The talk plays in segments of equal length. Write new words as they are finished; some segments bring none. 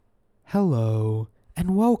Hello,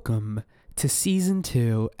 and welcome to Season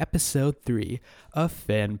 2, Episode 3 of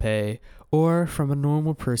FanPay, or From a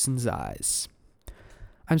Normal Person's Eyes.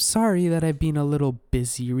 I'm sorry that I've been a little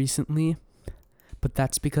busy recently, but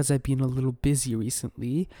that's because I've been a little busy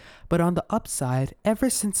recently. But on the upside, ever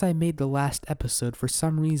since I made the last episode, for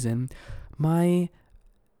some reason, my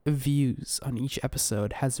views on each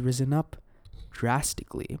episode has risen up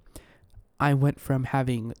drastically. I went from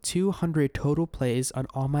having 200 total plays on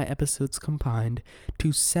all my episodes combined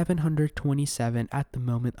to 727 at the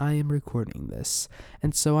moment I am recording this.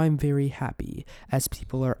 And so I'm very happy as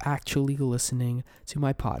people are actually listening to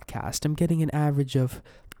my podcast. I'm getting an average of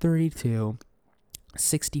 32,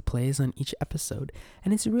 60 plays on each episode.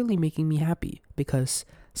 And it's really making me happy because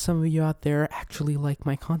some of you out there actually like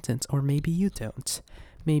my content, or maybe you don't.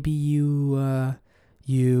 Maybe you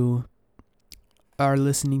are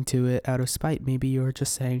listening to it out of spite. Maybe you're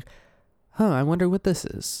just saying, I wonder what this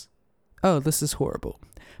is. Oh, this is horrible.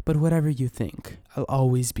 But whatever you think, I'll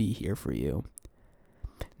always be here for you.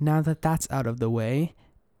 Now that that's out of the way,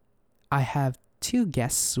 I have two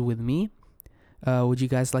guests with me. Would you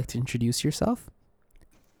guys like to introduce yourself?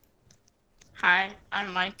 Hi,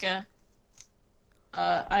 I'm Micah.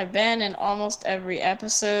 I've been in almost every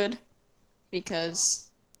episode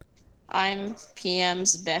because I'm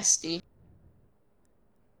PM's bestie.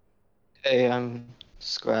 Hey, I'm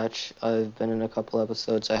Scratch. I've been in a couple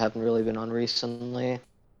episodes I haven't really been on recently.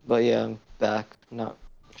 But yeah, I'm back. Not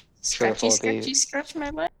sure if I'll be... Scratch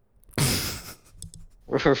my leg.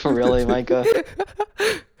 Really, Micah?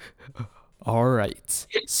 Alright.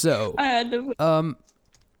 So, I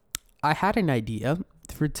I had an idea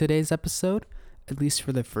for today's episode, at least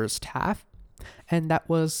for the first half, and that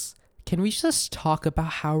was, can we just talk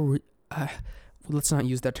about how, let's not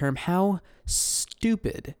use that term, how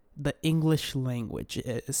stupid the English language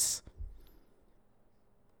is,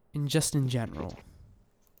 in general.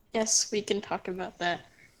 Yes, we can talk about that.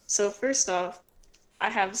 So first off, I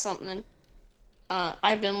have something.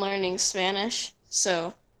 I've been learning Spanish,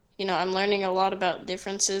 so, I'm learning a lot about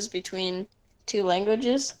differences between two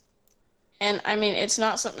languages. And, it's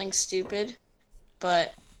not something stupid,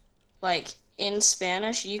 but, in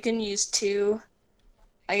Spanish, you can use two,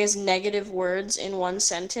 negative words in one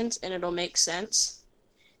sentence, and it'll make sense.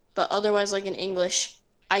 But otherwise, in English,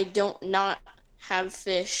 I don't not have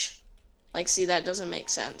fish. See, that doesn't make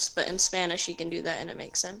sense. But in Spanish, you can do that, and it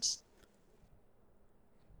makes sense.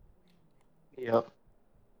 Yep.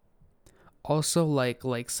 Also,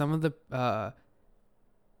 like some of the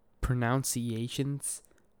pronunciations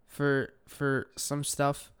for some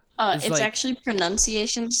stuff. It's actually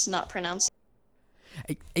pronunciations, not pronounce.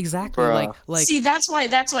 Exactly. Bruh. Like. See, that's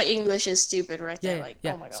why English is stupid right there.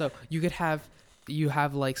 Yeah. Oh my god. So you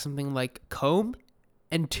have like something like comb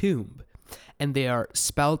and tomb, and they are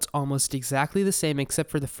spelt almost exactly the same except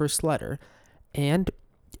for the first letter, and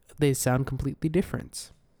they sound completely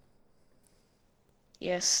different.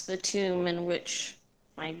 Yes, the tomb in which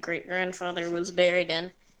my great-grandfather was buried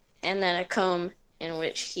in, and then a comb in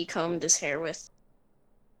which he combed his hair with.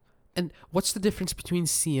 And what's the difference between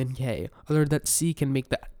C and K, other than C can make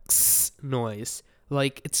the X noise?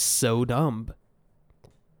 Like, it's so dumb.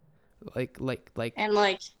 Like.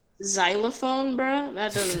 And xylophone, bruh,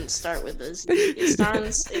 that doesn't start with a Z. It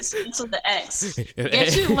starts with the X.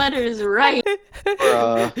 Get your letters right.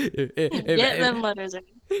 Bruh. Get them letters right.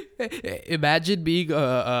 Imagine being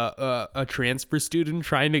a transfer student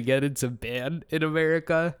trying to get into band in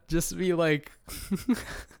America. Just be like,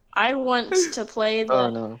 I want to play the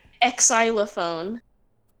no. xylophone.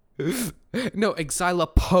 No,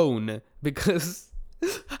 xylopone, because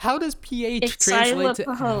how does PH translate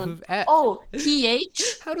to F? Oh,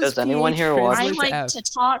 PH? How Does PH anyone here watch? I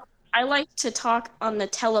like to talk on the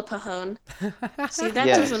telepahone. See, that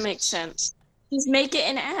Yes. doesn't make sense. Just make it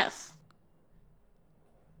an F.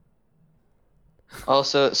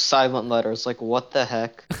 Also, silent letters. Like, what the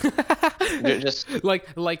heck? Just like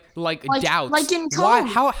doubts. Like in Why?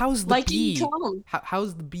 comb. How's the Like B? in comb.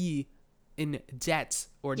 How's the B in debt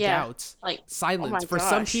or Yeah, doubts? like, Silence oh my for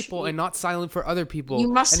some gosh. people and not silent for other people. You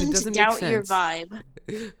and it mustn't doesn't doubt make your sense.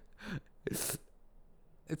 vibe.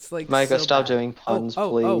 It's like Micah, so stop bad. doing puns,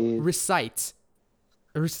 please. Recite.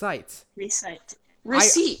 Recite. Receipt.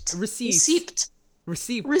 Receipt.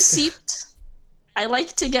 Receipt. I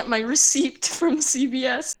like to get my receipt from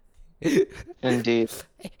CVS. Indeed.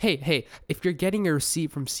 Hey, if you're getting a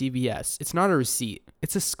receipt from CVS, it's not a receipt.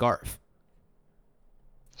 It's a scarf.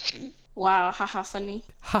 Wow, haha, funny.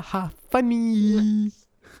 Haha, funny.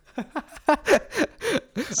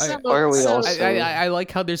 I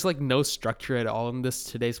like how there's like no structure at all in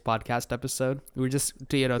today's podcast episode. We're just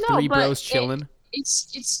three bros chilling.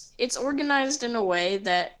 it's organized in a way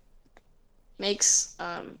that makes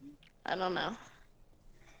I don't know.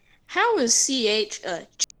 How is ch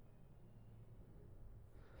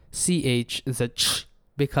CH is a ch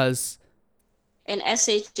because and sh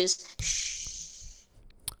is sh?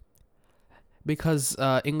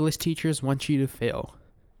 English teachers want you to fail.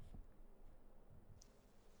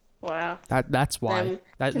 Wow. That's why. Them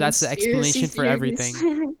That's the conspiracy explanation for theories.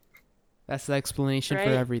 everything. That's the explanation for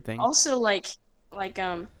Right? everything. Also, like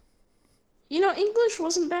English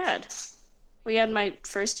wasn't bad. We had my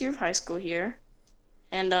first year of high school here,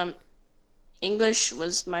 and English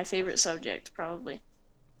was my favorite subject probably,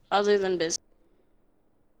 other than business.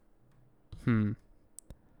 Hmm.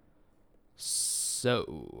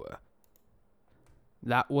 So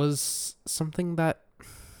that was something that,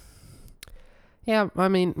 yeah, I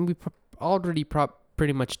mean, we already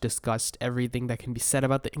pretty much discussed everything that can be said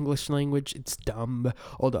about the English language. It's dumb.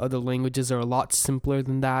 All the other languages are a lot simpler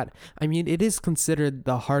than that. I mean, it is considered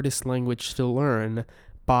the hardest language to learn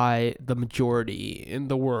by the majority in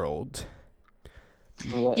the world.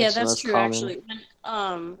 Yeah, Yeah, it's the that's most true common. actually.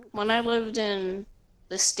 When I lived in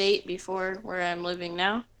the state before where I'm living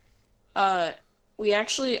now, uh,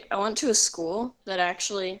 I went to a school that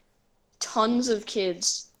actually tons of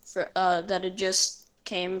kids that had just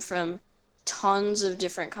came from tons of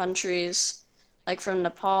different countries, like from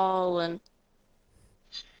Nepal and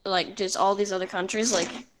like just all these other countries.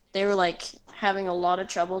 Like they were like having a lot of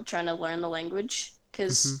trouble trying to learn the language Hmm.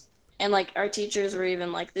 because and like our teachers were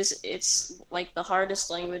even like this. It's like the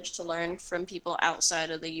hardest language to learn from people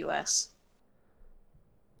outside of the U.S.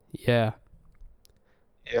 Yeah.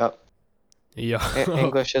 Yep. Yeah.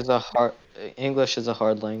 English is a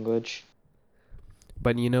hard language.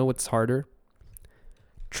 But you know what's harder?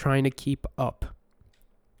 Trying to keep up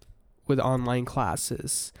with online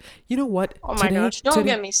classes. You know what? Oh my gosh! Don't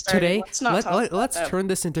get me started. Today, Let's not talk about let's that. turn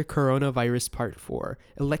this into Coronavirus Part 4,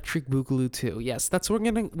 Electric Boogaloo 2. Yes, that's what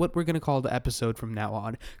we're gonna call the episode from now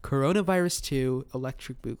on. Coronavirus 2,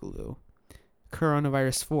 Electric Boogaloo.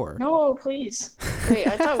 Coronavirus 4. No, please. Wait,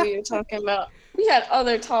 I thought we were talking about. We had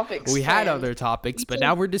other topics We had planned. other topics, We but can.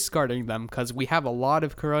 now we're discarding them because we have a lot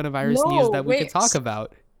of coronavirus news No, that we could wait. talk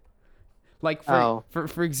about. Like Oh,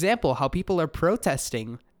 for example, how people are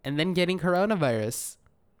protesting and then getting coronavirus,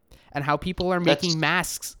 and how people are that's making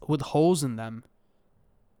masks with holes in them.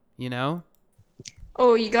 You know?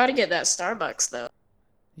 Oh, you got to get that Starbucks though.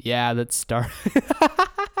 Yeah, that's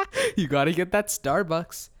You gotta get that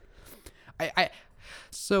Starbucks. I.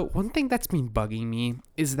 So one thing that's been bugging me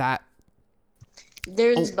is that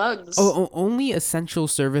There's bugs. only essential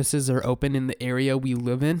services are open in the area we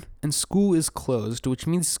live in, and school is closed, which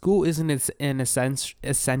means school isn't an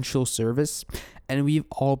essential service, and we've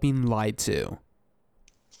all been lied to.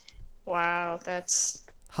 Wow, that's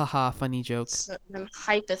Haha, funny joke. some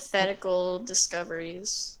hypothetical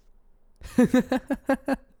discoveries.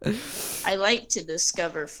 I like to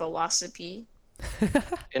discover philosophy.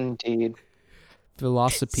 indeed.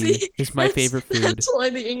 Philosophy See, is my favorite food. That's why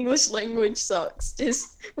the English language sucks.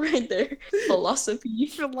 Just right there, philosophy.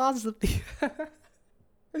 Philosophy.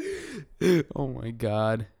 Oh my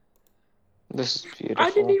god. This is I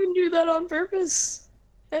didn't beautiful. even do that on purpose.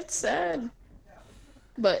 That's sad.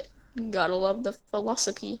 But gotta love the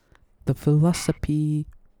philosophy. The philosophy.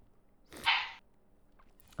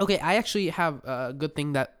 Okay, I actually have a good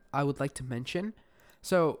thing that I would like to mention.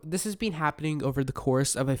 So, this has been happening over the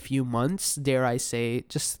course of a few months, dare I say,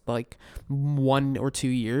 just like 1 or 2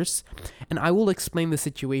 years. And I will explain the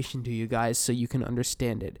situation to you guys so you can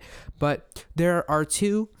understand it. But there are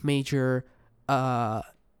two major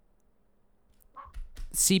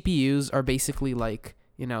CPUs are basically like,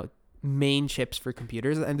 main chips for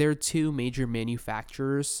computers, and there are two major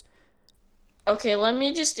manufacturers. Okay, let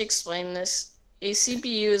me just explain this. A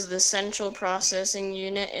CPU is the central processing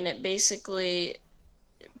unit, and it basically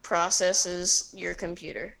processes your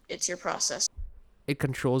computer. It's your processor. It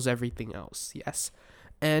controls everything else, yes.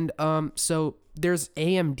 And so there's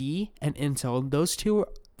AMD and Intel. Those two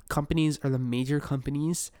companies are the major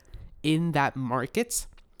companies in that market.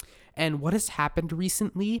 And what has happened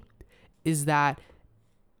recently is that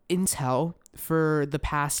Intel, for the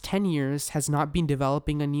past 10 years, has not been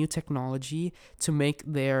developing a new technology to make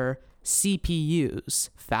their CPUs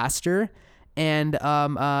faster. And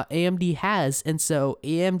AMD has. And so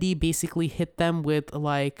AMD basically hit them with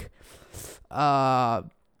like the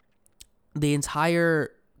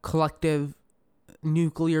entire collective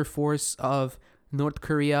nuclear force of North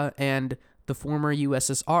Korea and the former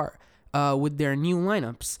USSR with their new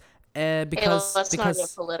lineups. Hey, Because let's not get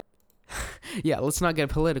political. yeah, let's not get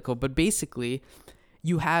political, but basically,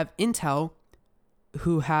 you have Intel,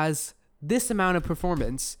 who has this amount of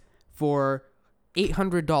performance for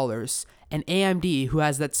 $800, and AMD, who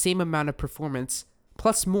has that same amount of performance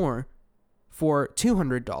plus more, for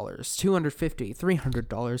 $200, $250,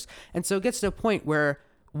 $300. And so it gets to a point where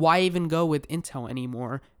why even go with Intel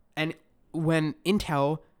anymore? And when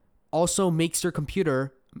Intel also makes your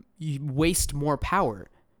computer waste more power,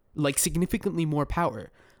 like significantly more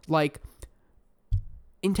power. Like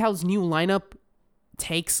Intel's new lineup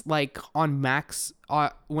takes, like, on max,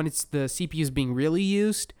 when it's the CPU is being really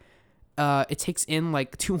used, it takes in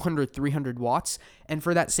like 200, 300 watts. And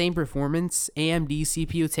for that same performance, AMD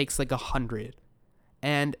CPU takes like 100.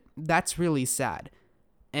 And that's really sad.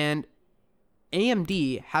 And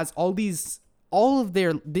AMD has all of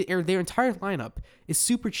their entire lineup is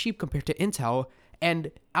super cheap compared to Intel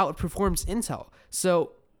and outperforms Intel.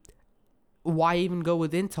 So why even go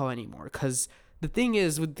with Intel anymore? Because the thing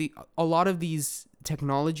is, with a lot of these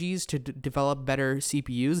technologies to develop better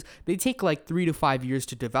CPUs, they take like 3 to 5 years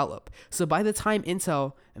to develop. So by the time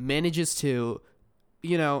Intel manages to,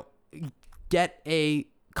 get a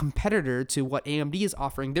competitor to what AMD is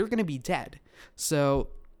offering, they're going to be dead. So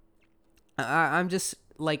I'm just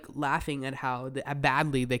like laughing at how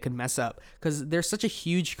badly they could mess up, because they're such a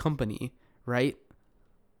huge company, right?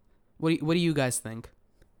 What do you guys think?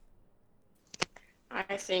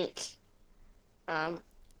 I think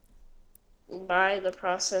buy the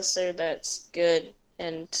processor that's good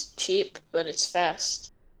and cheap, but it's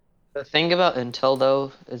fast. The thing about Intel,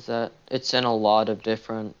 though, is that Intel's in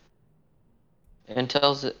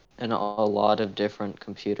a lot of different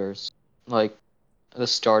computers. Like, the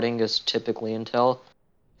starting is typically Intel,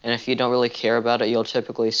 and if you don't really care about it, you'll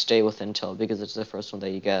typically stay with Intel because it's the first one that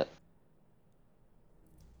you get.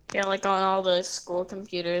 Yeah, like on all the school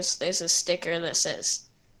computers, there's a sticker that says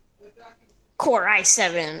Core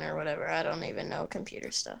i7 or whatever. I don't even know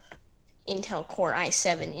computer stuff. Intel Core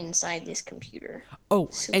i7 inside this computer. Oh,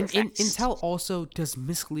 Super and fast. Intel also does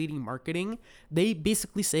misleading marketing. They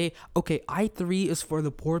basically say, okay, i3 is for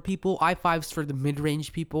the poor people, i5 is for the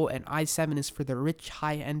mid-range people, and i7 is for the rich,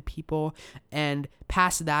 high-end people. And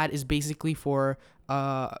past that is basically for,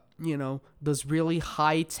 those really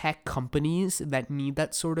high-tech companies that need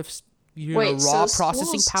that sort of, raw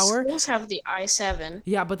processing power. Schools have the i7.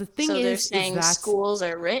 Yeah, but the thing so they're is saying that schools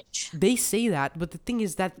are rich. they say that, but the thing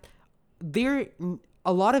is that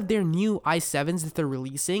a lot of their new i7s that they're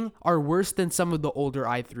releasing are worse than some of the older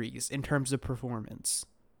i3s in terms of performance.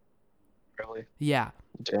 Really? Yeah,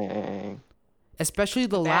 Dang. especially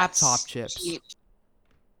the That's laptop chips. cheap.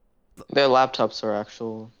 Their laptops are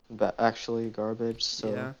actually garbage,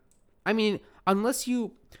 so... Yeah, I mean,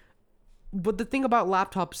 but the thing about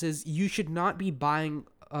laptops is you should not be buying.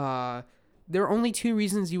 There are only two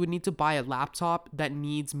reasons you would need to buy a laptop that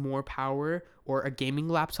needs more power, or a gaming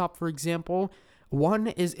laptop, for example. One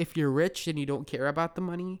is if you're rich and you don't care about the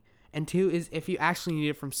money, and two is if you actually need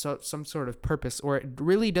it from some sort of purpose, or it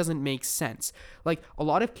really doesn't make sense. Like, a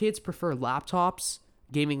lot of kids prefer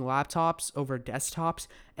gaming laptops over desktops,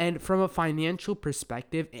 and from a financial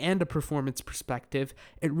perspective and a performance perspective,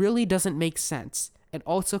 it really doesn't make sense. And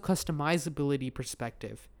also customizability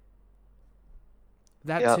perspective.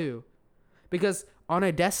 That too. Because on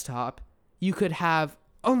a desktop, you could have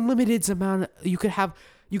unlimited amount. You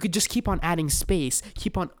could just keep on adding space,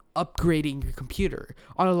 keep on upgrading your computer.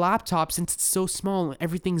 On a laptop, since it's so small and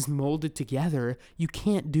everything's molded together, you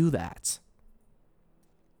can't do that.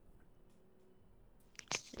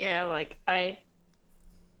 Yeah, like I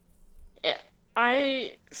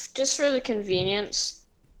just for the convenience,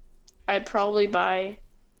 I'd probably buy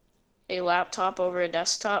a laptop over a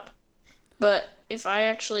desktop. But if I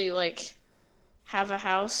actually like have a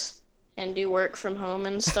house and do work from home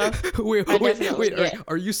and stuff, wait,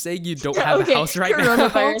 are you saying you don't have a house right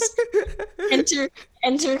coronavirus. now?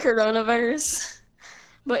 enter coronavirus.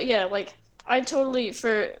 But yeah, like I totally,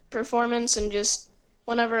 for performance and just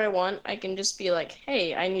whenever I want, I can just be like,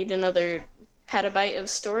 hey, I need another petabyte of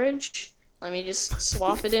storage. Let me just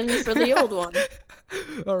swap it in for the old one.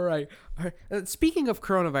 All right. Speaking of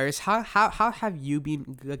coronavirus, how have you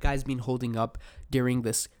guys been holding up during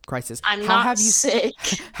this crisis? I'm not sick.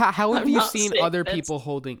 How have I'm you not seen sick. other people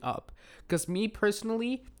holding up? Because me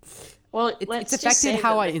personally, well, it's affected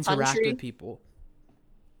how I interact with people.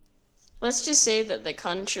 Let's just say that the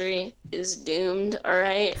country is doomed, all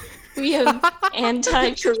right? We have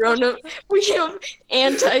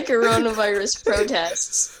anti-coronavirus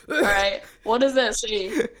protests, all right? What does that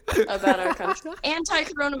say about our country?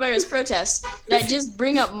 Anti-coronavirus protests that just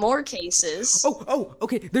bring up more cases. Oh,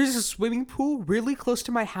 okay. There's a swimming pool really close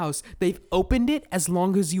to my house. They've opened it as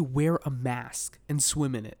long as you wear a mask and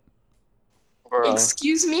swim in it. Bruh.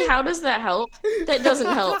 Excuse me, how does that help? That doesn't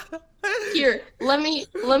help. Here, let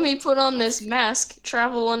me put on this mask,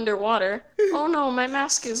 travel underwater. Oh no, my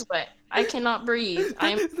mask is wet. I cannot breathe.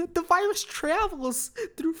 The virus travels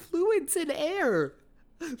through fluids and air.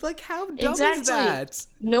 Like, how dumb is Exactly. that?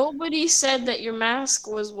 Nobody said that your mask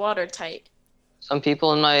was watertight. Some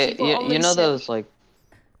people in my People you always know said- those like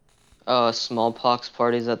smallpox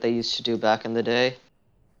parties that they used to do back in the day?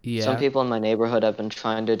 Yeah. Some people in my neighborhood have been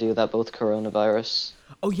trying to do that with coronavirus.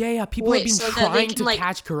 Oh yeah. People have Wait, been so that they trying can, to like,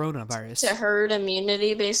 catch coronavirus. To herd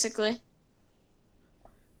immunity, basically.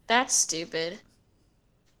 That's stupid.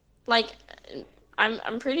 Like,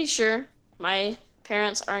 I'm pretty sure my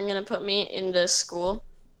parents aren't gonna put me into school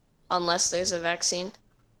unless there's a vaccine.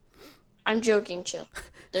 I'm joking, chill.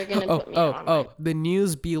 They're gonna put me online. The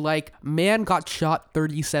news be like, man got shot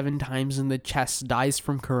 37 times in the chest, dies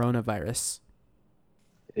from coronavirus.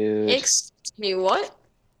 Dude. Excuse me, what?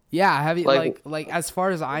 Yeah, have you Like- like as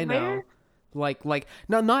far as I know, like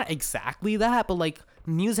no, not exactly that, but like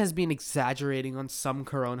news has been exaggerating on some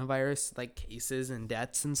coronavirus like cases and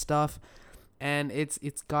deaths and stuff, and it's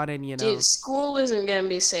gotten, you know. Dude, school isn't gonna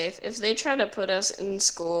be safe. If they try to put us in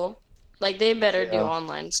school, like, they better do Yeah.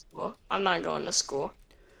 online school. I'm not going to school.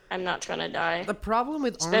 I'm not trying to die. The problem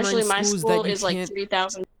with Especially online my school is school that is like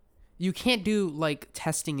 3,000. you can't do like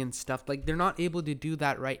testing and stuff. Like they're not able to do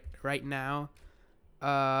that right now.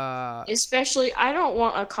 Especially, I don't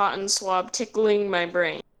want a cotton swab tickling my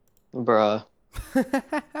brain. Bruh.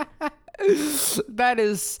 That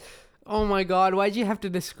is, oh my god, why'd you have to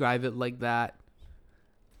describe it like that?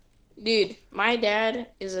 Dude, my dad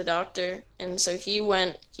is a doctor, and so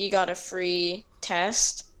he got a free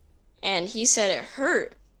test, and he said it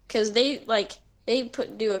hurt, because they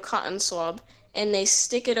do a cotton swab, and they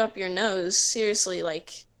stick it up your nose, seriously,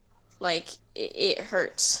 like it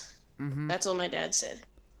hurts. That's what my dad said.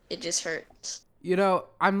 It just hurts. You know,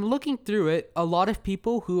 I'm looking through it. A lot of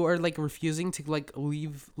people who are like refusing to like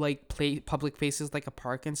leave like public places like a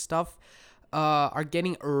park and stuff, are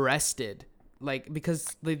getting arrested. Like because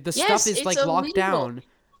the Yes, stuff is it's like locked illegal. down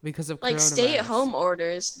because of Like, coronavirus. stay-at-home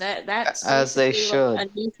orders. That's As they basically, like, should.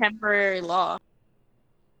 a new temporary law.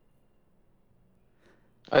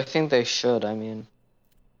 I think they should, I mean.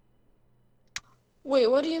 Wait,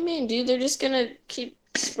 what do you mean, dude? They're just gonna keep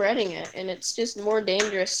spreading it, and it's just more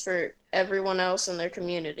dangerous for everyone else in their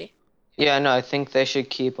community. Yeah, no, I think they should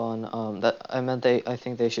keep on I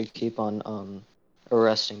think they should keep on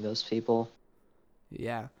arresting those people.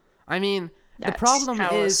 Yeah, I mean the That's problem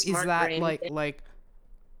how a is smart that brain thinks. like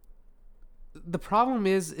the problem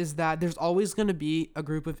is that there's always gonna be a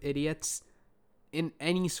group of idiots in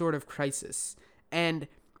any sort of crisis, and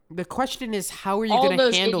the question is how are you All gonna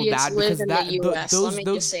those handle idiots that, live because in that the U.S. Let me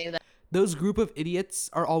just say that. those group of idiots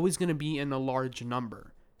are always going to be in a large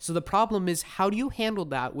number. So the problem is how do you handle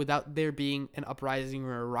that without there being an uprising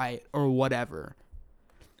or a riot or whatever?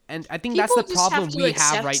 And I think that's the People just have problem to we have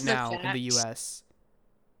accept right the now in the facts. US.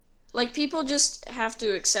 Like, people just have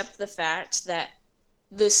to accept the fact that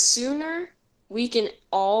the sooner we can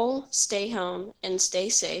all stay home and stay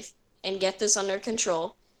safe and get this under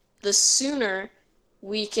control, the sooner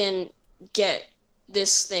we can get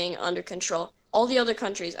this thing under control. All the other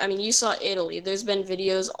countries, I mean, you saw Italy. There's been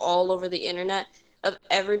videos all over the internet of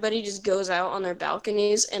everybody just goes out on their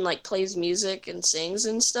balconies and, like, plays music and sings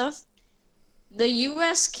and stuff. The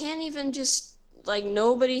US can't even just, like,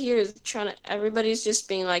 nobody here is trying to, everybody's just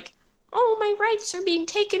being like, oh, my rights are being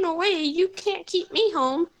taken away. You can't keep me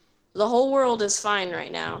home. The whole world is fine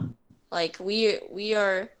right now. Like, we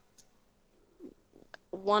are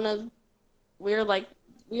we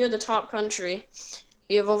are the top country.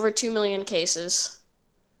 We have over 2 million cases.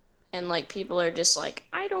 And, like, people are just like,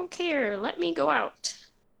 I don't care. Let me go out.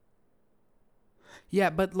 Yeah,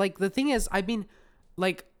 but like the thing is, I mean,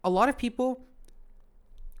 like a lot of people,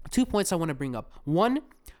 2 points I want to bring up. One,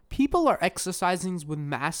 people are exercising with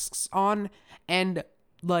masks on and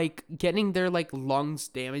like getting their like lungs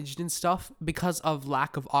damaged and stuff because of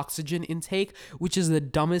lack of oxygen intake, which is the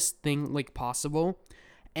dumbest thing like possible.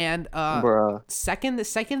 And Bruh. the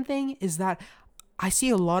second thing is that I see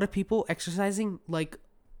a lot of people exercising like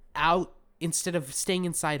out instead of staying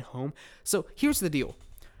inside home. So here's the deal.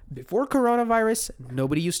 Before coronavirus,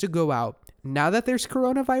 nobody used to go out. Now that there's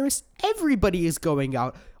coronavirus, everybody is going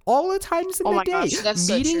out all the times in Oh the my day, gosh, that's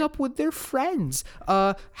so meeting true. up with their friends.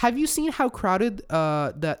 Have you seen how crowded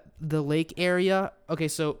the lake area? Okay,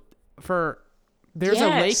 so there's a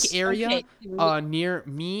lake Yes, area okay. near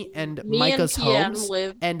me and Me Micah's and PM homes,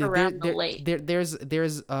 live and around the lake.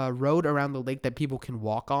 there's a road around the lake that people can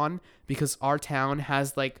walk on because our town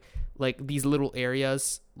has like these little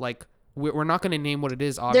areas like we're not going to name what it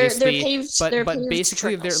is, They're obviously, paved. but They're but paved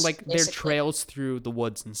basically trails, they're basically. trails through the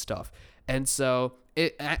woods and stuff. And so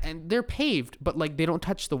and they're paved, but like they don't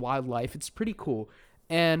touch the wildlife. It's pretty cool.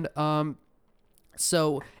 And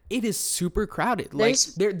so it is super crowded. Like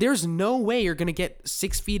There's there's no way you're gonna get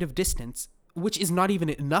 6 feet of distance, which is not even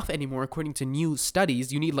enough anymore according to new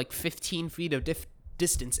studies. You need like 15 feet of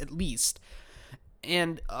distance at least.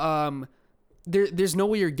 And there's no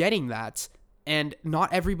way you're getting that. And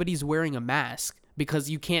not everybody's wearing a mask because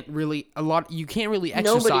you can't really Nobody's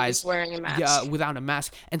exercise wearing a mask. without a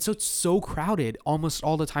mask. And so it's so crowded almost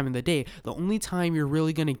all the time in the day. The only time you're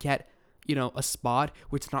really gonna get, a spot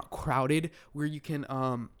where it's not crowded, where you can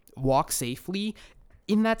walk safely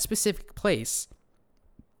in that specific place,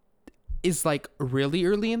 is like really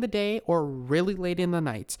early in the day or really late in the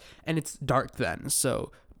night, and it's dark then,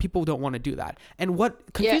 so people don't want to do that. And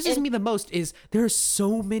what confuses me the most is there are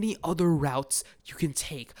so many other routes you can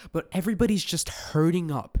take, but everybody's just herding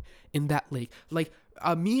up in that lake. Like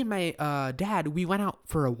me and my dad, we went out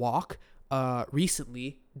for a walk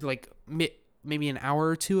recently, like maybe an hour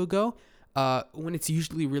or two ago, when it's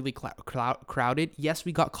usually really crowded. Yes,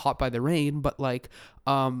 we got caught by the rain, but like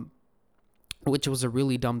which was a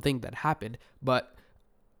really dumb thing that happened. But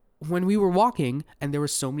when we were walking and there were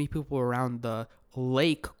so many people around the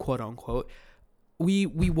lake, quote unquote, we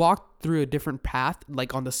walked through a different path,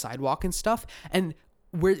 like on the sidewalk and stuff. And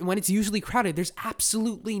when it's usually crowded, there's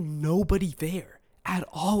absolutely nobody there at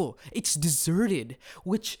all. It's deserted,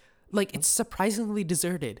 which like it's surprisingly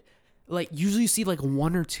deserted. Like usually you see like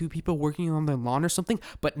one or two people working on their lawn or something,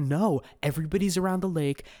 but no, everybody's around the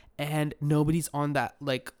lake and nobody's on that,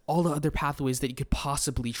 like all the other pathways that you could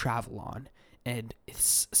possibly travel on. And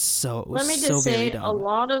it's Let me so just very say, dumb. a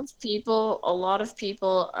lot of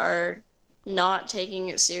people are not taking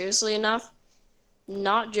it seriously enough.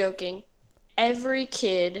 Not joking. Every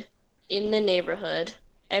kid in the neighborhood,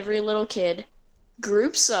 every little kid,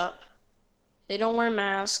 groups up. They don't wear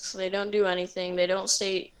masks. They don't do anything. They don't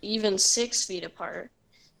stay even 6 feet apart.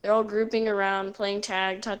 They're all grouping around, playing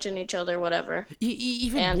tag, touching each other, whatever.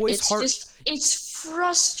 Even And boys heart. it's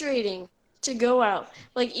frustrating to go out.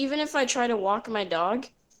 Like, even if I try to walk my dog,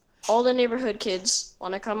 all the neighborhood kids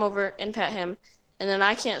want to come over and pet him, and then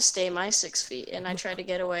I can't stay my 6 feet, and I try to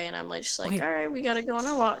get away, and I'm like, just like, Okay. all right, we gotta go on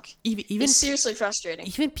a walk. Even It's seriously frustrating.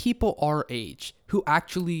 even people our age who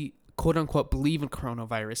actually quote unquote believe in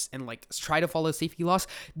coronavirus and like try to follow safety laws,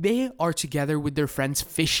 they are together with their friends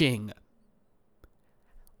fishing.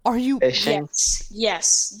 Are you Fishing.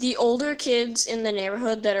 Yes. The older kids in the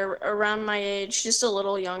neighborhood that are around my age, just a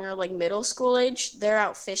little younger, like middle school age, they're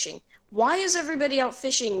out fishing. Why is everybody out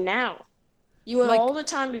fishing now? You had Like- all the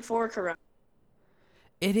time before Corona.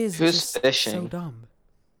 It is Who's just so fishing? dumb.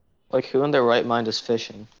 Like, who in their right mind is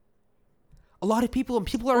fishing? A lot of people and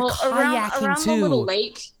people are Well, kayaking around too. the little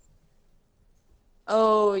lake.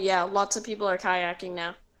 Oh yeah, lots of people are kayaking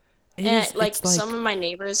now. It And is- like it's like some of my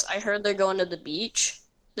neighbors, I heard they're going to the beach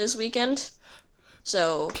this weekend.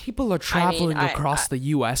 So people are traveling I- across the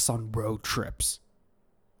U.S. on road trips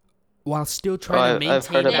while still trying to I've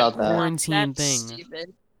heard maintain about that that. quarantine that's thing.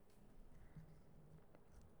 stupid.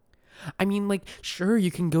 I mean, like, sure, you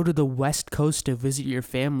can go to the West Coast to visit your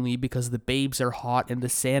family because the babes are hot and the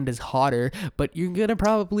sand is hotter, but you're gonna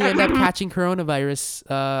probably end up catching coronavirus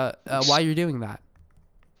while you're doing that.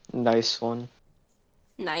 Nice one.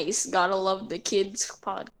 Nice. Gotta love the kids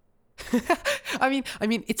pod. I mean,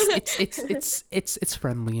 it's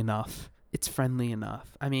friendly enough. It's friendly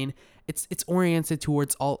enough. I mean, it's oriented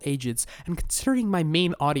towards all ages, and considering my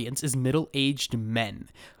main audience is middle-aged men,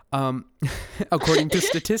 according to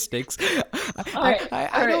statistics,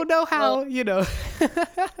 I don't know how,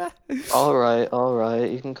 All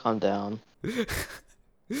right. You can calm down.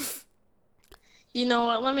 You know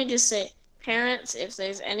what? Let me just say, parents, if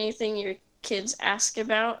there's anything your kids ask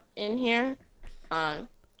about in here,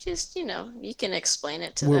 just you can explain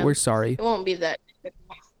it to them. We're sorry. It won't be that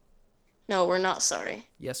difficult. No, we're not sorry.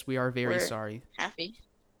 Yes, we are very We're- sorry. Happy.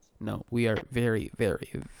 No, we are very, very,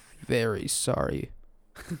 very sorry.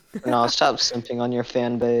 No, stop simping on your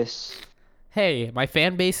fan base. Hey, my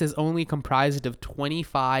fan base is only comprised of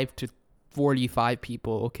 25 to 45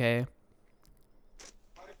 people, okay?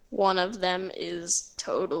 One of them is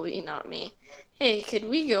totally not me. Hey, could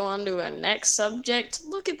we go on to our next subject?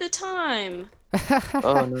 Look at the time.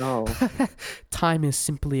 Oh no. Time is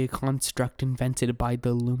simply a construct invented by the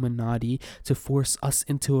Illuminati to force us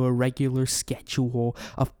into a regular schedule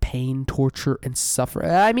of pain, torture, and suffering.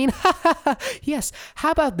 I mean, yes.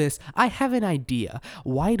 How about this? I have an idea.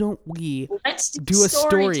 Why don't we Let's do a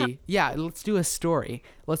story time. story? Yeah, let's do a story.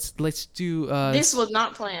 Let's do. This was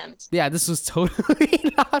not planned. Yeah, this was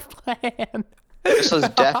totally not planned. This was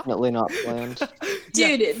definitely not planned.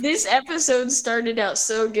 Dude, this episode started out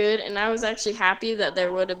so good, and I was actually happy that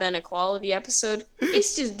there would have been a quality episode.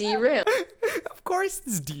 It's just derailed. Of course,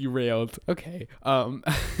 it's derailed. Okay. Of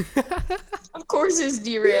course, it's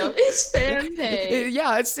derailed. It's fan pay.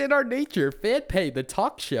 Yeah, it's in our nature. Fan Pay, the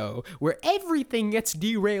talk show where everything gets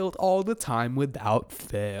derailed all the time without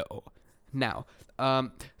fail. Now,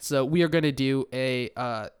 so we are gonna do a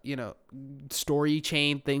story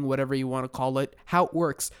chain thing, whatever you want to call it. How it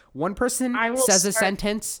works: one person I will says a start-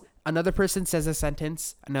 sentence, another person says a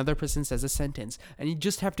sentence, another person says a sentence, and you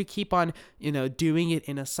just have to keep on, doing it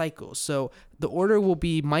in a cycle. So the order will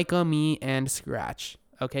be Micah, me, and Scratch.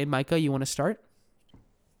 Okay, Micah, you want to start?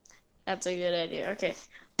 That's a good idea. Okay.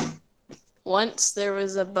 Once there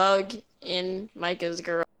was a bug in Micah's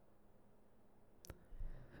garage.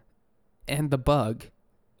 And the bug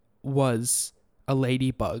was a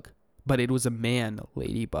ladybug, but it was a man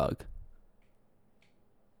ladybug.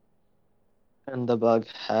 And the bug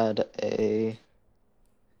had a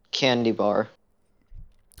candy bar.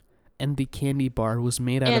 And the candy bar was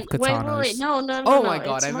made out And of katanas. wait, no. Oh no, my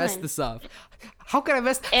god, it's I messed mine. this up. How could I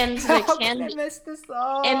mess And the How could I candy- mess this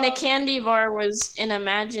up? And the candy bar was an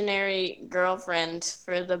imaginary girlfriend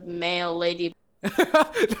for the male lady.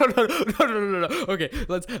 No. Okay,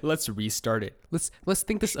 let's restart it. Let's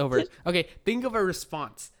think this over. Okay, think of a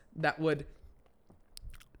response that would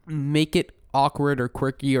make it awkward or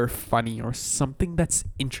quirky or funny or something that's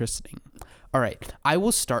interesting. All right, I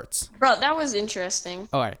will start. Bro, that was interesting.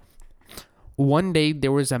 All right. One day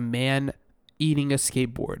there was a man eating a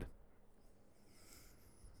skateboard.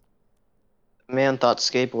 Man thought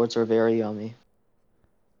skateboards were very yummy.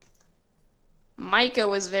 Micah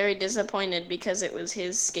was very disappointed because it was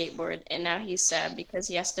his skateboard, and now he's sad because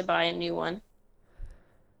he has to buy a new one.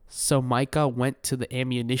 So Micah went to the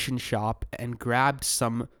ammunition shop and grabbed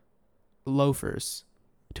some loafers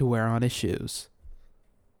to wear on his shoes.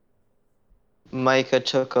 Micah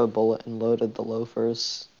took a bullet and loaded the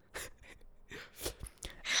loafers.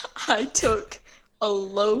 I took a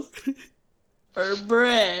loaf for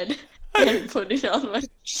bread and put it on my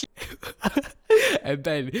And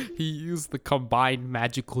then he used the combined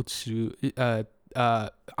magical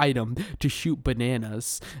item to shoot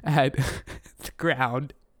bananas at the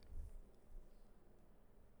ground.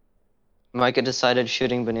 Micah decided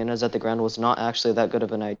shooting bananas at the ground was not actually that good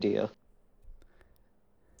of an idea.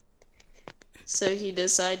 So he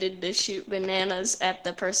decided to shoot bananas at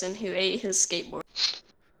the person who ate his skateboard.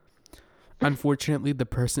 Unfortunately, the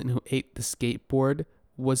person who ate the skateboard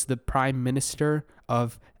was the Prime Minister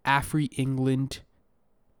of Afri England.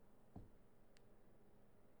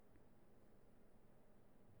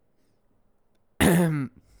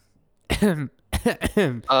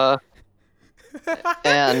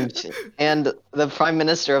 And the Prime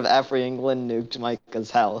Minister of Afri England nuked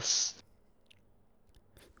Micah's house.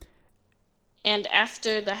 And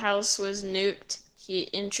after the house was nuked, he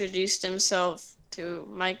introduced himself to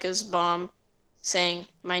Micah's bomb, saying,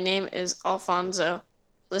 "My name is Alfonso.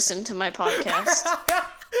 Listen to my podcast."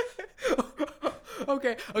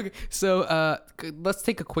 Okay. So, let's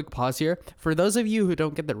take a quick pause here. For those of you who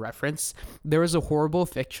don't get the reference, there was a horrible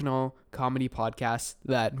fictional comedy podcast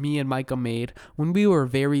that me and Micah made when we were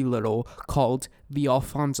very little called the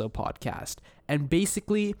Alfonso Podcast. And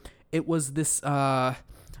basically, it was this, Yeah.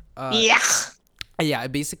 yeah,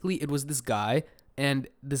 basically it was this guy and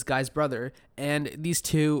this guy's brother and these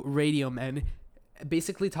two radio men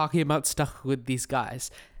basically talking about stuff with these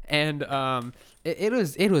guys. And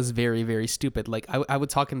it was very, very stupid. Like I would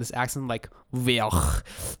talk in this accent like, well,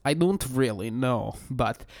 I don't really know,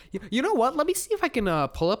 but you know what? Let me see if I can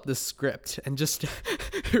pull up the script and just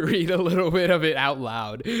read a little bit of it out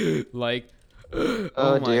loud. Like, Oh,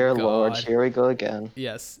 my dear Lord, God. here we go again.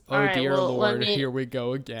 Yes. All Oh right, dear well, let Lord, me- here we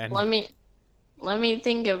go again. Let me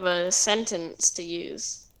think of a sentence to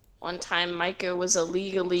use. One time, Micah was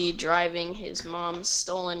illegally driving his mom's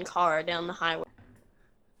stolen car down the highway.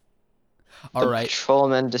 All The right.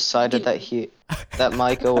 patrolman decided that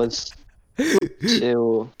Micah was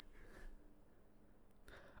too.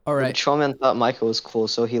 All The right. patrolman thought Micah was cool,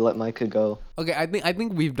 so he let Micah go. Okay, I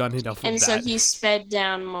think we've done enough of And that. so he sped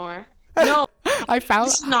down more. No, I found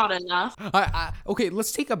this is not enough. okay,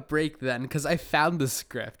 let's take a break then, because I found the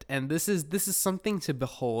script, and this is something to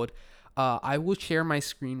behold. I will share my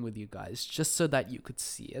screen with you guys just so that you could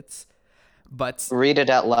see it. But Read it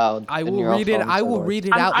out loud. I in will your read it. I Alfonso will voice. read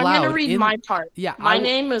it out I'm loud. gonna read my part. Yeah, My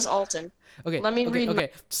name is Alton. Okay. Let me read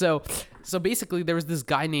Okay. So basically, there was this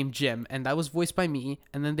guy named Jim, and that was voiced by me.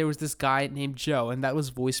 And then there was this guy named Joe, and that was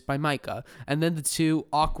voiced by Micah. And then the two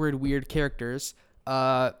awkward, weird characters,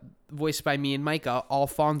 voiced by me and Micah,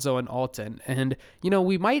 Alfonso and Alton. And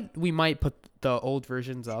we might put the old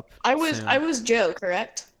versions up. I was soon. Joe,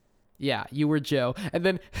 correct? Yeah, you were Joe. And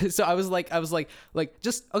then so I was like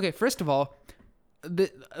just okay, first of all,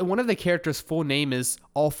 one of the characters' full name is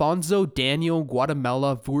Alfonso Daniel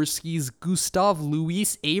Guatemala Voorskis Gustav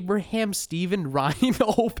Luis Abraham Stephen Ryan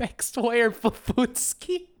Olbeck Sawyer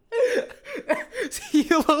Pafutsky.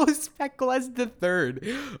 Hilo Speckless the Third.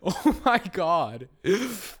 Oh my god.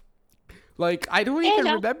 Like, I don't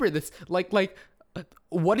even remember this. Like,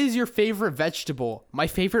 what is your favorite vegetable? My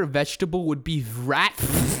favorite vegetable would be rat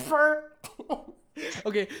fur.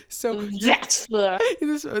 Okay, so That's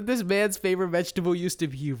this man's favorite vegetable used to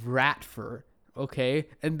be rat fur. Okay,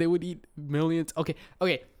 and they would eat millions. Okay.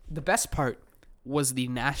 The best part was the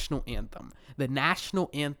national anthem. The national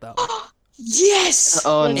anthem. Yes.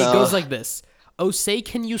 Oh It no. goes like this. Oh, say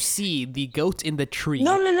can you see the goat in the tree?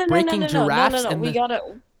 No, breaking giraffes no. and We the... gotta.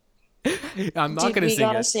 I'm not Dude, gonna we sing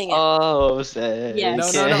gotta it. sing it. Oh, say.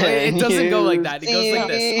 Yes. No. It doesn't go like that. It can goes you like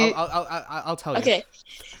this. see I'll tell you. Okay.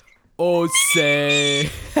 Oh, say.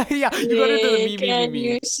 Yeah, you go to the Can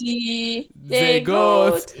me. you see The the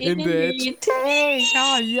goat goat in the tree?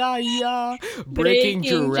 yeah. Breaking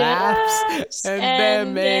giraffes and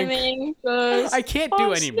then mangoes. I can't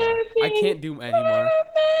do anymore. I can't do anymore.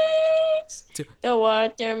 The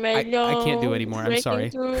watermelon. I can't do anymore. I'm breaking sorry.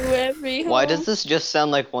 through every Why hole. does this just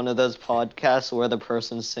sound like one of those podcasts where the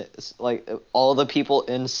person says, like, all the people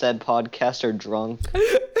in said podcast are drunk?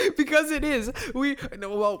 Because it is. We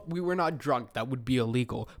were not drunk. That would be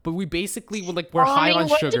illegal. But we basically we're high on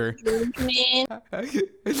what sugar. does drink mean?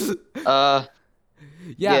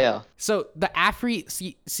 Yeah. So the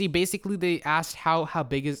Afri see basically they asked how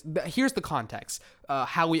big is here's the context.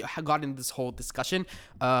 How we got into this whole discussion.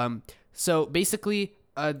 So basically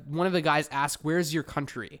one of the guys asked, "Where's your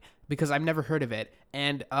country?" Because I've never heard of it.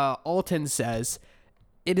 And Alton says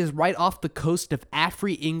it is right off the coast of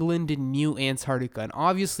Afri, England, and New Antarctica. And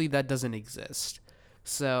obviously that doesn't exist.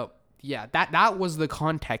 So yeah, that was the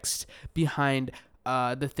context behind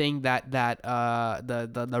the thing that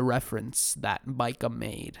the reference that Micah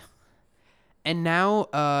made. And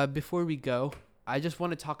now before we go, I just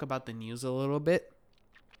want to talk about the news a little bit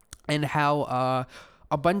and how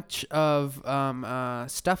a bunch of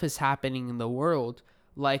stuff is happening in the world,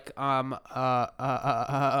 like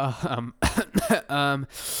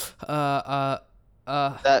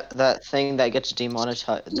That thing that gets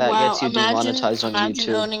demonetized. That Wow, gets you demonetized on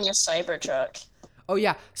imagine YouTube. owning a Cybertruck. Oh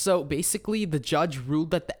yeah, so basically the judge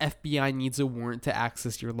ruled that the FBI needs a warrant to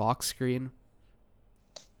access your lock screen.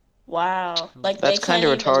 Wow, like That's they kind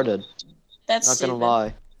of can't even- retarded. That's Not gonna stupid.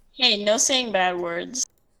 lie. Hey, no saying bad words.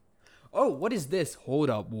 Oh, what is this? Hold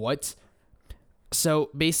up, what? So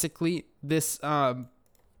basically there's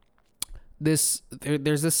this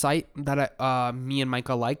site that me and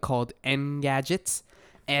Micah like called Engadgets.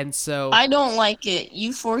 And so I don't like it.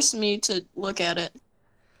 You forced me to look at it.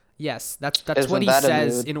 yes, that's Isn't what he that a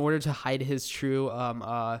says mood? in order to hide his true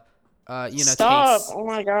Stop! tastes. Oh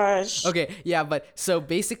my gosh. Okay, yeah, but so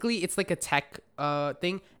basically it's like a tech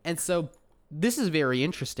thing, and so this is very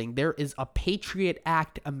interesting. There is a Patriot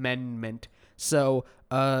Act amendment. So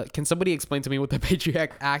can somebody explain to me what the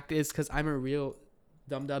Patriot Act is? Because I'm a real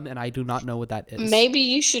dum-dum and I do not know what that is. Maybe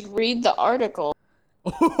you should read the article.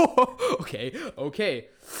 Okay.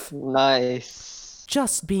 Nice.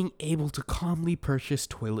 Just being able to calmly purchase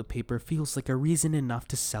toilet paper feels like a reason enough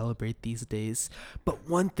to celebrate these days. But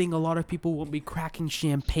one thing a lot of people won't be cracking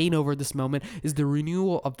champagne over this moment is the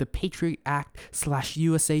renewal of the Patriot Act /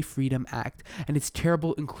 USA Freedom Act and its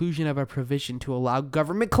terrible inclusion of a provision to allow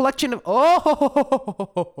government collection of...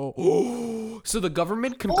 Oh! So the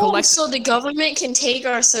government can collect... So the government can take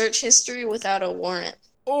our search history without a warrant.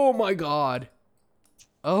 Oh my god.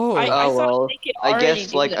 Oh. I Oh thought well, they could I already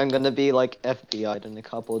guess do like that. I'm gonna be like FBI'd in a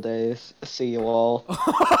couple of days. See you all.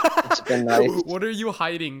 It's been nice. What are you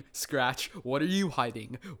hiding, Scratch? What are you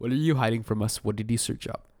hiding? What are you hiding from us? What did you search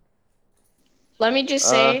up? Let me just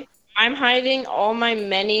say, I'm hiding all my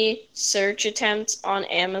many search attempts on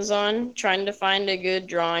Amazon trying to find a good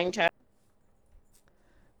drawing tab.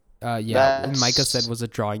 Yeah, That's- Micah said was a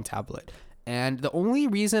drawing tablet. And the only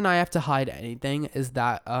reason I have to hide anything is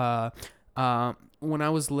that when I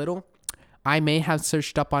was little, I may have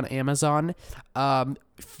searched up on Amazon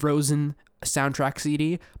frozen soundtrack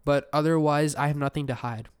CD, but otherwise I have nothing to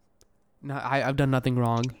hide. No, I've done nothing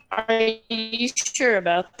wrong. Are you sure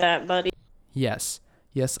about that, buddy? Yes.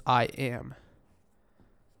 Yes, I am.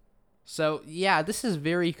 So, yeah, this is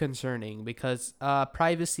very concerning because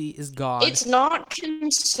privacy is gone. It's not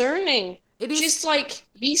concerning. It is. Just like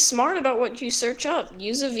be smart about what you search up.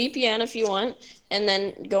 Use a VPN if you want, and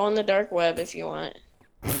then go on the dark web if you want.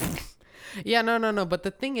 Yeah, no. But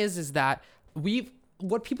the thing is that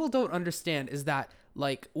what people don't understand is that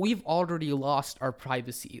like we've already lost our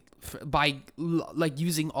privacy by like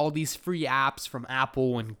using all these free apps from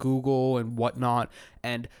Apple and Google and whatnot,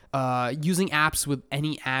 and using apps with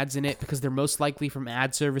any ads in it because they're most likely from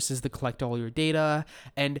ad services that collect all your data.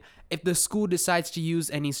 And if the school decides to use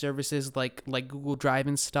any services like Google Drive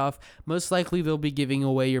and stuff, most likely they'll be giving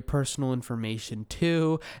away your personal information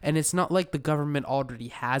too. And it's not like the government already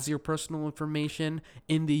has your personal information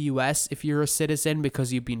in the US if you're a citizen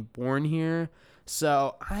because you've been born here.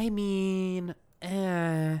 So, I mean,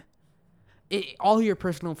 all your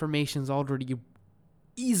personal information is already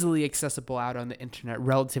easily accessible out on the internet,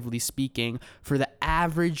 relatively speaking, for the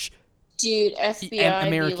average Dude, FBI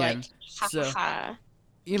American. be like, ha So, ha,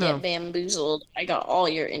 you know, get bamboozled. I got all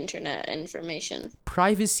your internet information.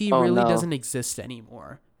 privacy Oh, really no. doesn't exist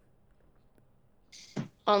anymore.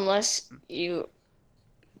 Unless you,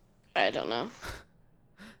 I don't know.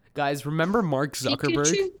 Guys, remember Mark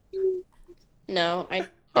Zuckerberg? Pikachu? No, I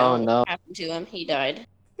Oh, don't. no. What happened to him? He died.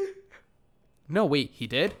 No, wait, he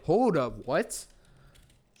did? Hold up, what?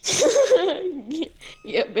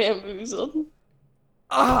 Get bamboozled.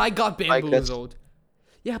 Ah, I got bamboozled.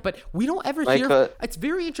 Yeah, but we don't ever hear. Micah- It's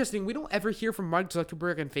very interesting. We don't ever hear from Mark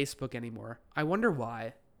Zuckerberg and Facebook anymore. I wonder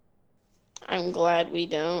why. I'm glad we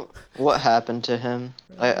don't. What happened to him?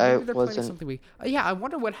 I Maybe they're planning wasn't. something we. Yeah, I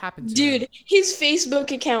wonder what happened to him. Dude, his Facebook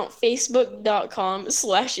account,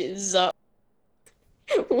 facebook.com/Zuck.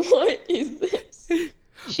 What is this?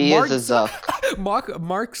 He Mark is a Zuck.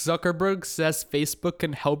 Mark Zuckerberg says Facebook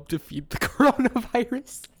can help defeat the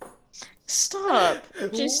coronavirus. Stop.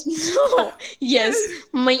 Just no. Yes,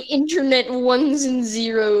 my internet ones and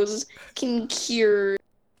zeros can cure.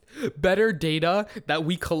 Better data that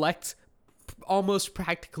we collect almost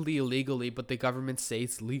practically illegally, but the government say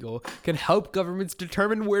it's legal, can help governments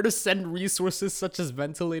determine where to send resources such as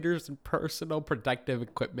ventilators and personal protective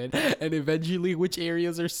equipment, and eventually which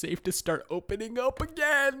areas are safe to start opening up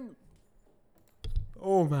again.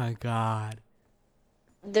 Oh my god.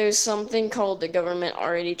 There's something called the government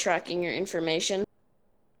already tracking your information.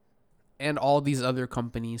 And all these other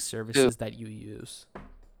companies' services that you use.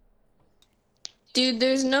 Dude,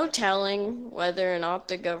 there's no telling whether or not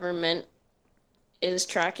the government is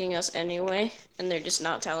tracking us anyway, and they're just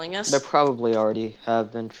not telling us. They probably already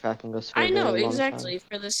have been tracking us for a I know, very long exactly, time.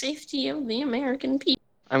 for the safety of the American people.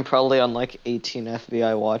 I'm probably on like 18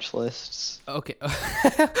 FBI watch lists. Okay.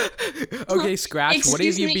 Okay, Scratch, what have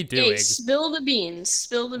Excuse you me, been doing? Hey, spill the beans.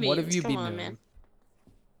 Spill the beans. What have you Come been on, doing? man.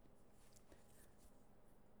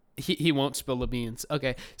 He won't spill the beans.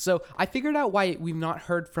 Okay, so I figured out why we've not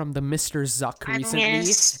heard from the Mr. Zuck I'm recently. gonna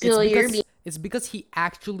spill your beans. It's because he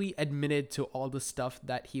actually admitted to all the stuff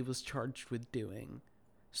that he was charged with doing.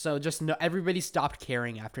 So just no, everybody stopped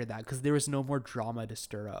caring after that because there was no more drama to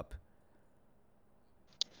stir up.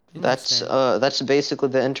 Interesting. That's basically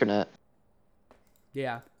the internet.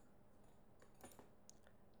 Yeah.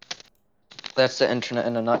 That's the internet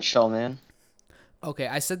in a nutshell, man. Okay,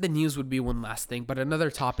 I said the news would be one last thing, but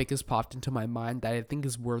another topic has popped into my mind that I think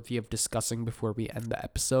is worthy of discussing before we end the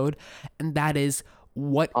episode, and that is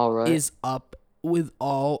what is All right. up with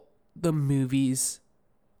all the movies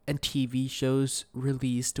and TV shows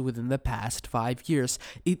released within the past 5 years.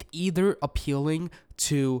 It's either appealing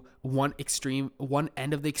to one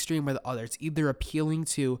end of the extreme or the other. It's either appealing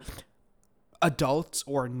to adults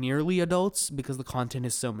or nearly adults because the content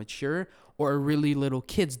is so mature, or really little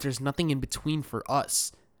kids. There's nothing in between for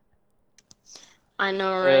us. I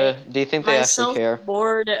know, right? Do you think they Myself actually care?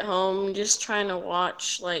 bored at home, just trying to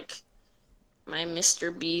watch like my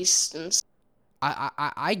Mr. Beast and stuff.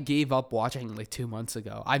 I gave up watching like 2 months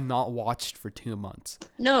ago. I've not watched for 2 months.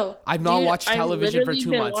 No, I've not dude, watched I've television for literally 2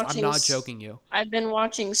 been months. I'm watching not joking you. I've been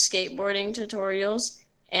watching skateboarding tutorials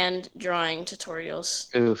and drawing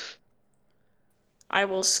tutorials. Oof. I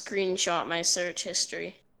will screenshot my search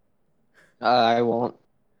history. I won't.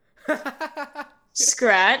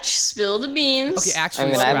 Scratch, spill the beans. Okay, actually, I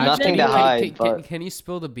mean, I have Scratch, nothing to hide, but- can you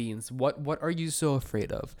spill the beans? What are you so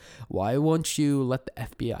afraid of? Why won't you let the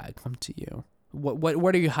FBI come to you?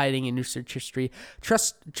 What are you hiding in your search history?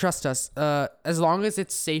 Trust us. As long as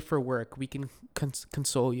it's safe for work, we can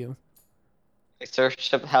console you. I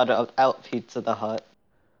searched up how to out Pizza the Hut.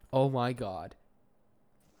 Oh my god.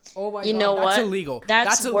 Oh my You god. know That's what? illegal.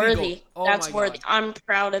 That's illegal. worthy. Oh That's my worthy. god. I'm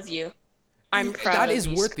proud of you. I'm proud That of is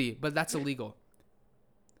you. worthy, but that's illegal.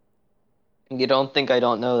 You don't think I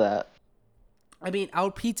don't know that? I mean,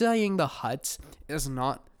 out pizzaing the Hut is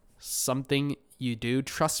not something you do.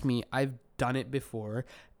 Trust me, I've done it before,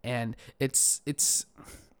 and it's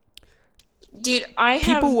Dude, I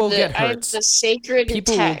have People will get I have hurt. the sacred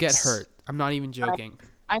people text. will get hurt. I'm not even joking.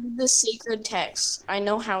 I have the sacred text. I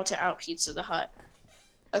know how to out pizza the Hut.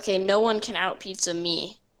 Okay, no one can out pizza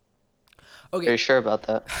me. Are Okay, you sure about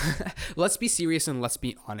that? let's be serious and let's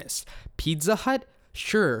be honest. Pizza Hut,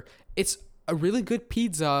 sure, it's a really good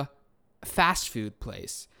pizza fast food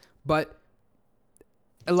place, but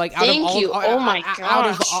like out Thank of all you. Oh my out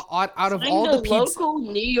of gosh. out of I'm all the the pizza, local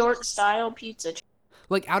New York style pizza.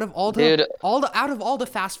 like out of all Dude. out of all the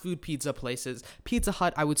fast food pizza places, Pizza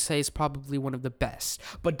Hut I would say is probably one of the best.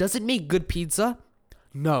 But does it make good pizza?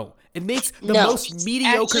 No. It makes the No. most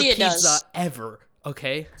mediocre Actually, it pizza does. ever.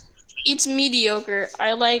 Okay? It's mediocre.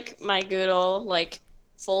 I like my good old like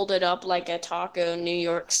folded up like a taco New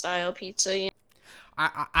York style pizza. You know?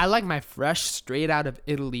 I like my fresh, straight out of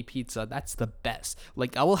Italy pizza. That's the best.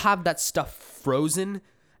 Like, I will have that stuff frozen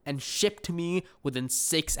and shipped to me within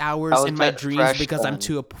 6 hours How in is my that dreams fresh because I'm then?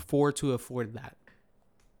 too poor to afford that.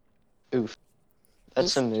 Oof.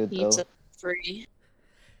 That's a mood though. Pizza free.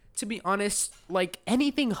 To be honest, like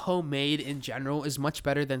anything homemade in general is much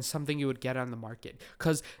better than something you would get on the market.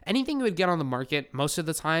 Because anything you would get on the market, most of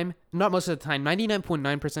the time, not most of the time,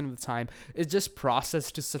 99.9% of the time, is just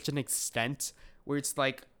processed to such an extent where it's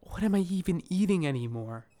like, what am I even eating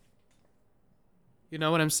anymore? You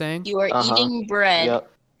know what I'm saying? You are Uh-huh. eating bread.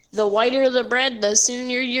 Yep. The whiter the bread, the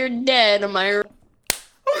sooner you're dead. Am I right?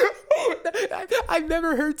 I've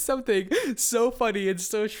never heard something so funny and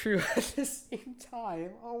so true at the same time.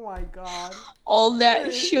 Oh my god. All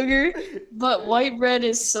that sugar? But white bread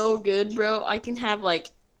is so good, bro. I can have like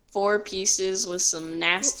 4 pieces with some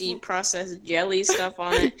nasty processed jelly stuff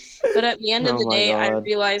on it. But at the end of Oh the my day, I God.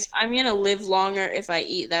 realize I'm gonna live longer if I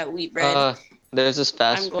eat that wheat bread. There's this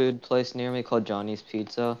fast gl- food place near me called Johnny's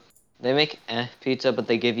Pizza. They make pizza, but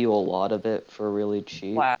they give you a lot of it for really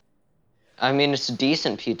cheap. Wow. I mean, it's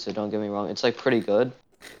decent pizza, don't get me wrong. It's like pretty good.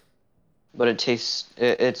 But it tastes,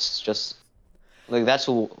 it's just, like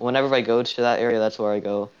whenever I go to that area, that's where I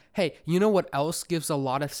go. Hey, you know what else gives a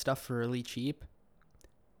lot of stuff for really cheap?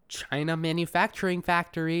 China manufacturing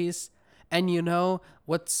factories. And you know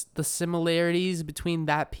what's the similarities between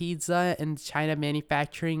that pizza and China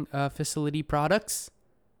manufacturing facility products?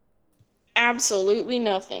 Absolutely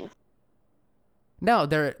nothing. No,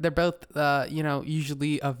 they're both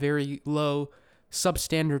usually a very low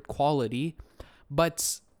substandard quality,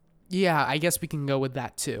 but yeah, I guess we can go with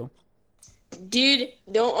that too. Dude,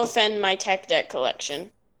 don't offend my tech deck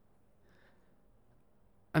collection.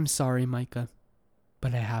 I'm sorry, Micah,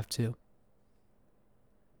 but I have to.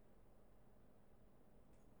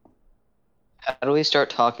 How do we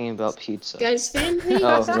start talking about pizza? Guys, FanPay Oh,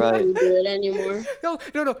 doesn't right. really do it anymore. No.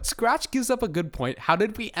 Scratch gives up a good point. How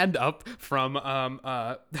did we end up from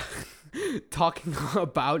talking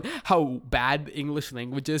about how bad English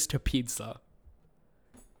language is to pizza?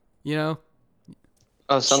 You know?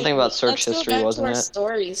 Oh, something about search Let's history, go back wasn't to our it?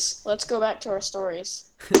 stories. Let's go back to our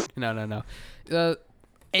stories. No.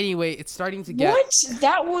 Anyway, it's starting to get. What?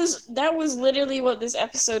 That was literally what this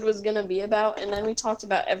episode was gonna be about, and then we talked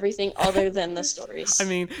about everything other than the stories. I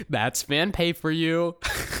mean, that's fan pay for you.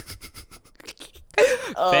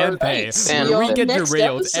 All fan right, pay. see Fan you on We the get next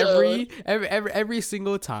derailed episode. every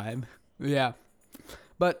single time. Yeah.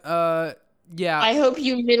 But yeah. I hope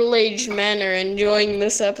you middle-aged men are enjoying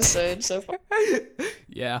this episode so far.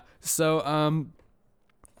 Yeah. So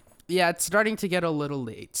yeah, it's starting to get a little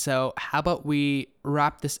late. So how about we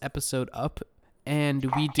wrap this episode up and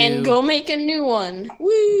we do And go make a new one.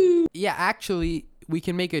 Woo! Yeah, actually, we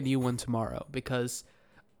can make a new one tomorrow because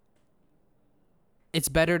it's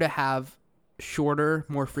better to have shorter,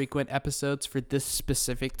 more frequent episodes for this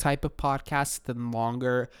specific type of podcast than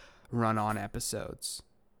longer run-on episodes.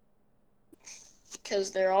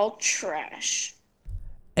 Because they're all trash.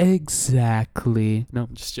 Exactly. No,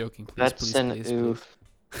 I'm just joking. Please, That's please, an please, oof. please.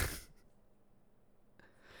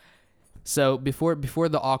 So before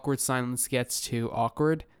the awkward silence gets too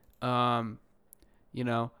awkward, let's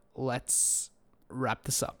wrap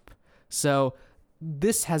this up. So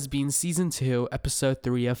this has been season 2, episode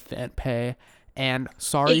 3 of FanPay, and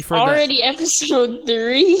sorry It's for already episode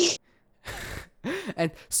 3.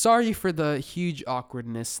 and sorry for the huge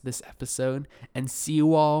awkwardness this episode, and see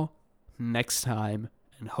you all next time.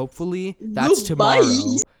 and hopefully that's Goodbye.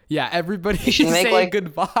 tomorrow. Yeah, everybody You should make, say like-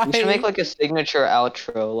 goodbye. We should make like a signature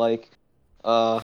outro, like,